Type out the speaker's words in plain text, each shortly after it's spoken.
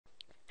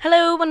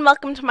Hello and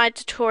welcome to my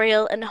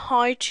tutorial on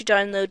how to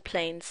download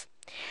planes.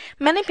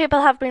 Many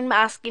people have been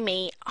asking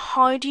me,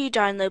 how do you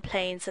download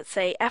planes that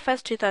say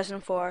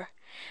fs2004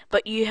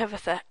 but you have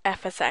a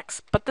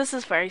fsx? But this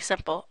is very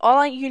simple.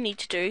 All you need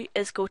to do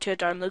is go to a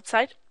download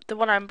site. The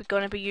one I'm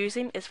going to be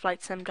using is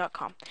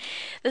flightsim.com.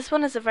 This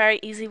one is a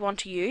very easy one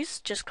to use.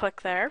 Just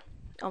click there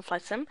on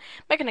FlightSim.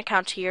 Make an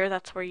account here,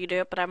 that's where you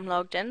do it, but I'm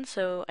logged in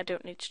so I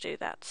don't need to do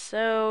that.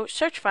 So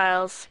search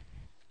files.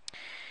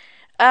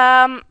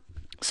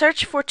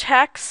 Search for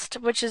text,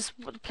 which is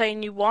the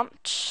plane you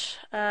want.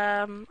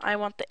 I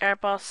want the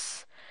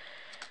Airbus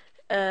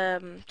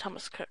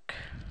Thomas Cook.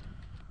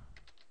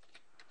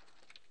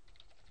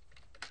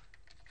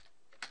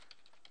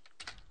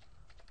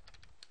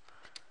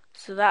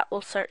 So that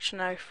will search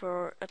now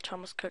for a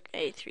Thomas Cook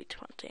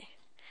A320.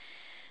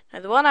 Now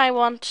the one I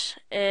want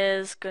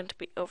is going to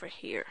be over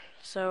here.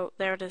 So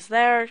there it is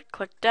there.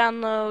 Click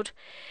download.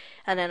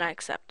 And then I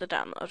accept the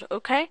download.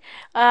 Okay,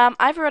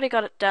 I've already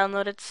got it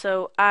downloaded,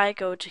 so I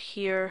go to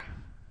here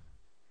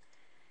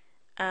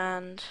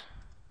and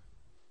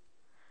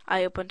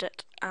I opened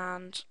it,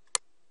 and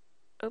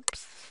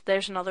oops,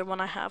 there's another one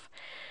I have.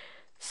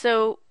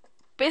 So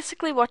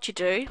basically what you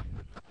do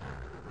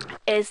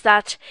is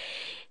that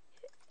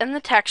in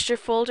the texture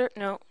folder,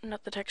 no,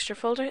 not the texture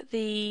folder,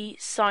 the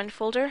sound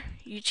folder,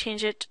 you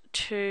change it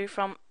to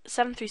from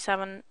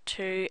 737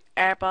 to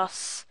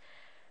Airbus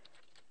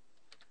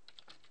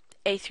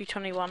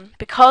A321,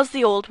 because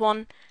the old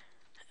one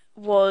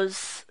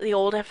was the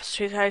old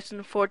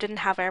fs2004 didn't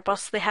have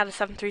Airbus, they had a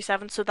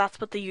 737, so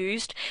that's what they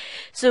used.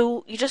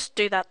 So you just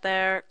do that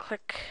there,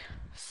 click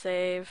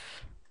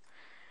save,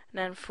 and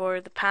then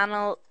for the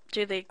panel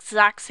do the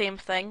exact same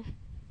thing.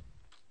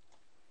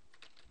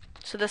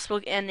 So this will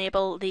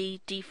enable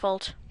the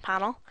default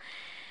panel.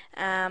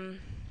 So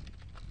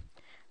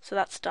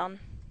that's done.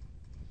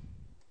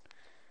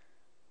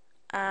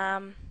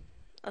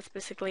 That's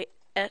basically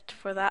it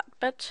for that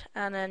bit,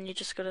 and then you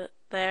just go to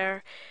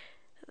there,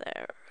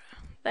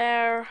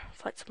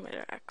 Flight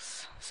Simulator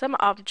X, some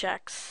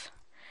objects,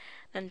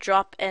 and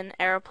drop in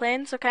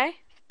aeroplanes, okay?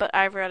 But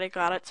I've already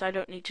got it, so I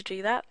don't need to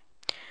do that.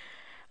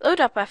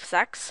 Load up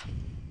FSX,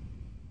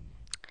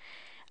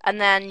 and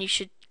then you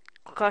should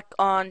click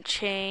on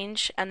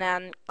change, and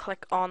then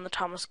click on the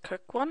Thomas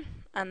Cook one,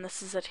 and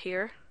this is it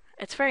here.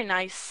 It's very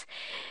nice.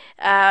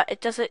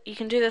 It does it. You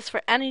can do this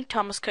for any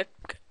Thomas Cook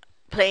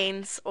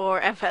planes or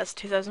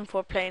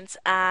fs2004 planes,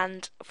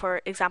 and for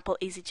example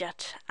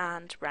EasyJet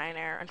and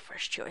Ryanair and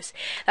First Choice.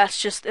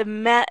 That's just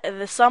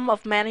the sum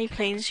of many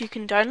planes you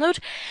can download.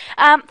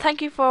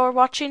 Thank you for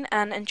watching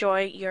and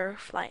enjoy your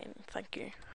flying. Thank you.